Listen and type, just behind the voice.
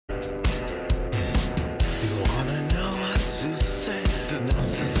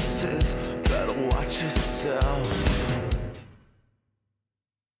myself.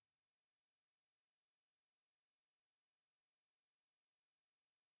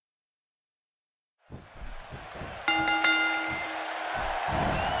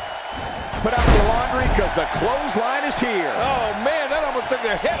 Put out the laundry because the clothesline is here. Oh, man, that almost took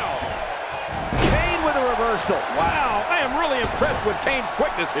their head off. Kane with a reversal. Wow, I am really impressed with Kane's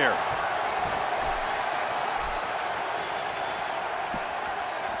quickness here.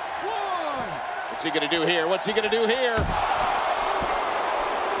 What's he going to do here? What's he going to do here? 2.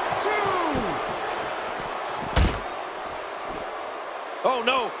 Oh,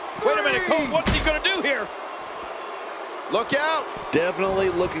 no. Wait a minute, Cole. What's he going to do here? Look out. Definitely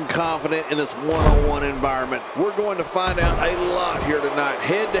looking confident in this one-on-one environment. We're going to find out a lot here tonight.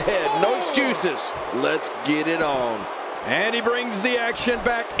 Head-to-head, no excuses. Let's get it on. And he brings the action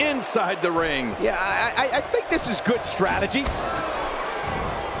back inside the ring. Yeah, I think this is good strategy.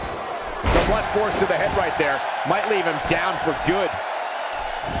 The blunt force to the head right there might leave him down for good.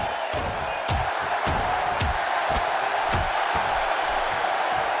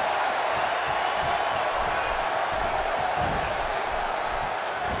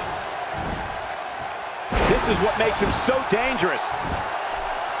 This is what makes him so dangerous.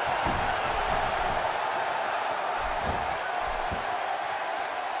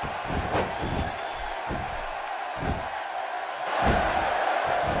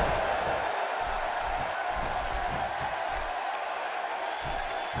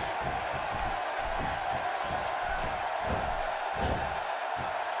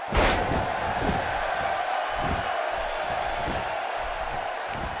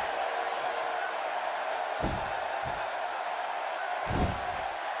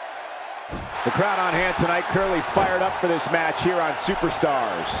 The crowd on hand tonight clearly fired up for this match here on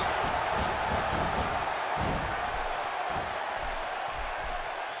Superstars.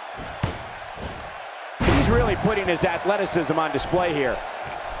 He's really putting his athleticism on display here.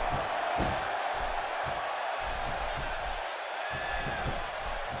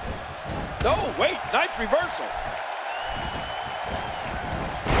 Oh, wait, nice reversal.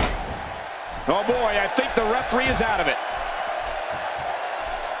 Oh boy, I think the referee is out of it.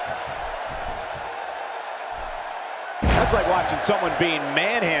 That's like watching someone being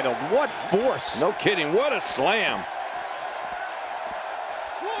manhandled. What force. No kidding, what a slam. 1.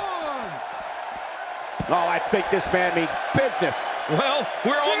 Oh, I think this man means business. Well,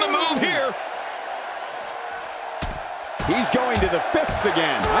 we're 2. On the move here. He's going to the fists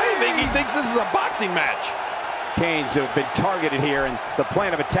again. 3. I think he thinks this is a boxing match. Canes have been targeted here, and the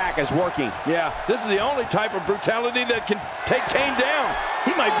plan of attack is working. Yeah, this is the only type of brutality that can take Kane down.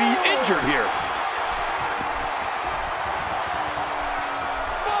 He might be injured here.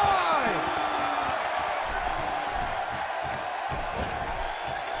 5.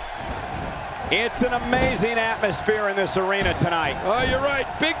 It's an amazing atmosphere in this arena tonight. Oh, you're right.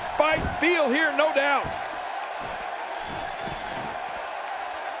 Big fight feel here, no doubt.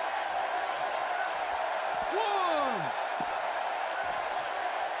 1.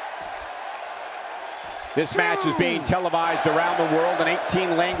 This match is being televised around the world in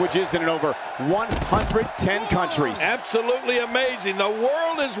 18 languages and in over 110 countries. Absolutely amazing. The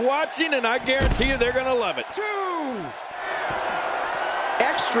world is watching, and I guarantee you they're going to love it. 2.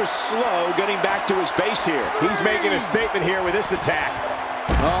 Extra slow getting back to his base here. 3. He's making a statement here with this attack.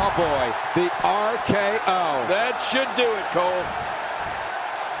 Oh boy, the RKO. That should do it, Cole.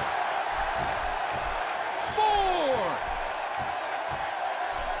 4.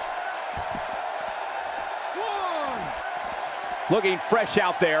 1. Looking fresh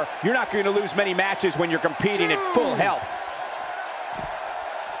out there. You're not going to lose many matches when you're competing 2. At full health.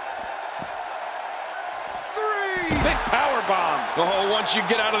 3. Big power bomb. Oh, once you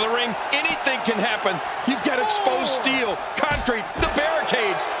get out of the ring, anything can happen. You've got exposed steel, concrete, the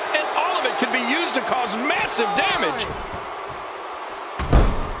barricades, and all of it can be used to cause massive damage.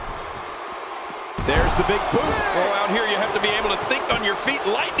 There's the big boot. Oh, out here you have to be able to think on your feet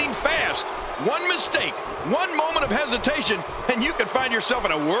lightning fast. One mistake, one moment of hesitation, and you can find yourself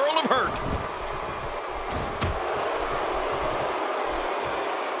in a world of hurt.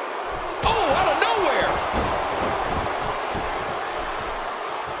 Oh, out of nowhere.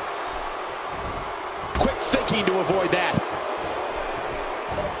 Thinking to avoid that.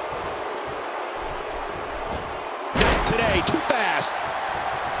 Not today, too fast.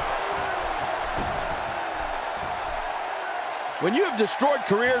 When you have destroyed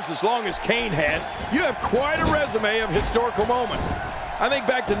careers as long as Kane has, you have quite a resume of historical moments. I think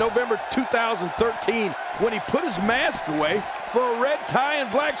back to November 2013 when he put his mask away for a red tie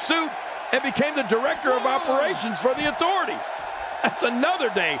and black suit and became the director of operations for the Authority. That's another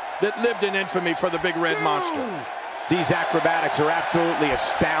day that lived in infamy for the big red monster. These acrobatics are absolutely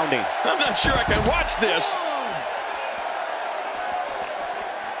astounding. I'm not sure I can watch this.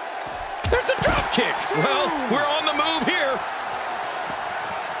 There's a drop kick. Well, we're on the move here.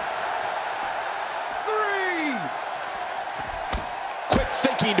 3. Quick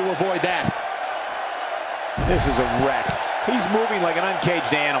thinking to avoid that. This is a wreck. He's moving like an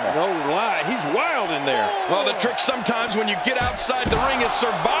uncaged animal. No lie, he's wild in there. Well, the trick sometimes when you get outside the ring is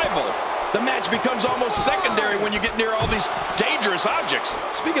survival. The match becomes almost secondary when you get near all these dangerous objects.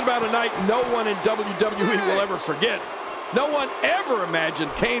 Speaking about a night no one in WWE will ever forget. No one ever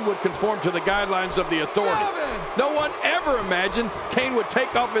imagined Kane would conform to the guidelines of the Authority. No one ever imagined Kane would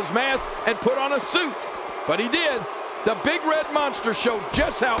take off his mask and put on a suit. But he did. The big red monster showed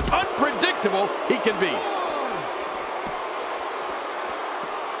just how unpredictable he can be.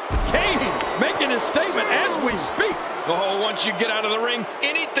 Kane making his statement as we speak. Oh, once you get out of the ring,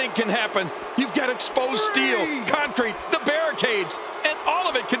 anything can happen. You've got exposed steel, concrete, the barricades, and all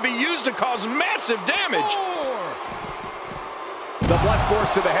of it can be used to cause massive damage. 4. The blunt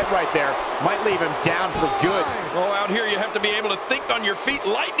force to the head right there might leave him down for good. Oh, out here you have to be able to think on your feet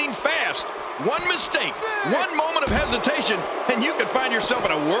lightning fast. One mistake, 6. one moment of hesitation, and you can find yourself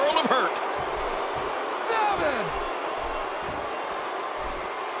in a world of hurt. 7.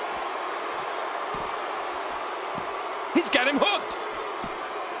 He's got him hooked.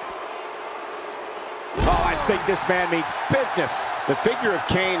 Oh, I think this man means business. The figure of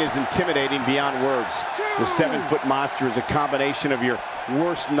Kane is intimidating beyond words. The 7-foot monster is a combination of your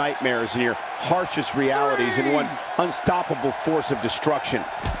worst nightmares and your harshest realities in one unstoppable force of destruction.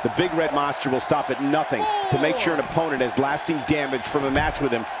 The big red monster will stop at nothing to make sure an opponent has lasting damage from a match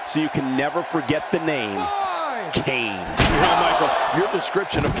with him, so you can never forget the name, Kane. You know, Michael, your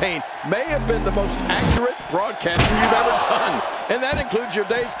description of Kane may have been the most accurate broadcasting you've ever done. And that includes your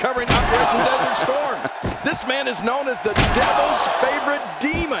days covering Operation Desert Storm. This man is known as the devil's favorite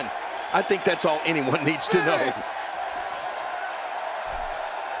demon. I think that's all anyone needs to know.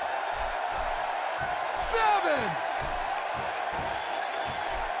 7.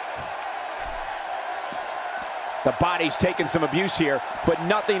 The body's taking some abuse here, but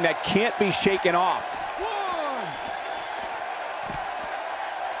nothing that can't be shaken off. 1.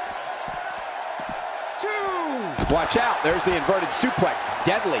 2. Watch out, there's the inverted suplex.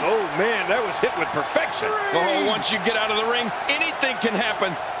 Deadly. Oh, man, that was hit with perfection. Oh, once you get out of the ring, anything can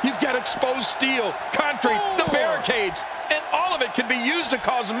happen. You've got exposed steel, concrete, the barricades, and all of it can be used to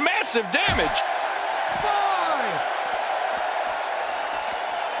cause massive damage. 5.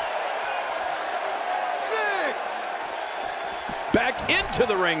 6. Back into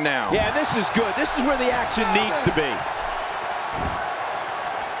the ring now. Yeah, this is good. This is where the action needs to be.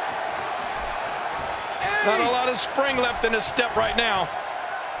 Not a lot of spring left in his step right now.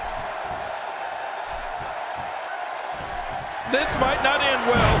 This might not end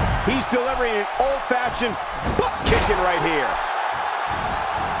well. He's delivering an old-fashioned butt kicking right here.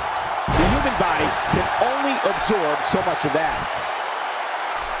 The human body can only absorb so much of that.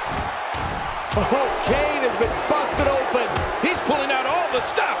 Oh, Kane has been busted open. He's pulling out all the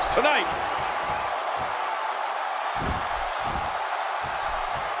stops tonight.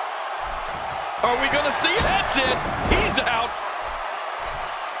 Are we going to see? That's it. He's out.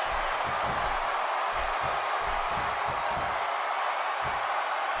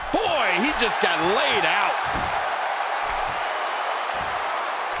 Boy, he just got laid out.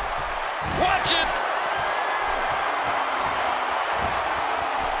 Watch it.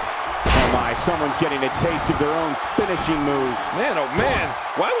 Oh my, someone's getting a taste of their own finishing moves. Man, oh man,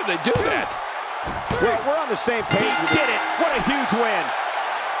 why would they do that? We're on the same page. He did it. What a huge win.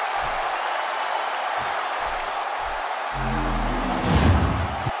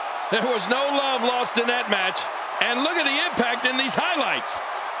 There was no love lost in that match. And look at the impact in these highlights.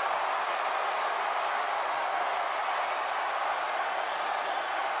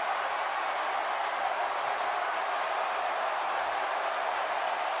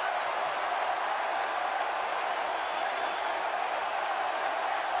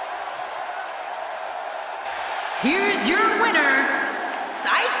 Here's your winner,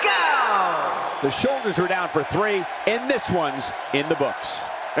 Psycho! The shoulders are down for 3, and this one's in the books.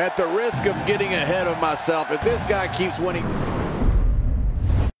 At the risk of getting ahead of myself, if this guy keeps winning...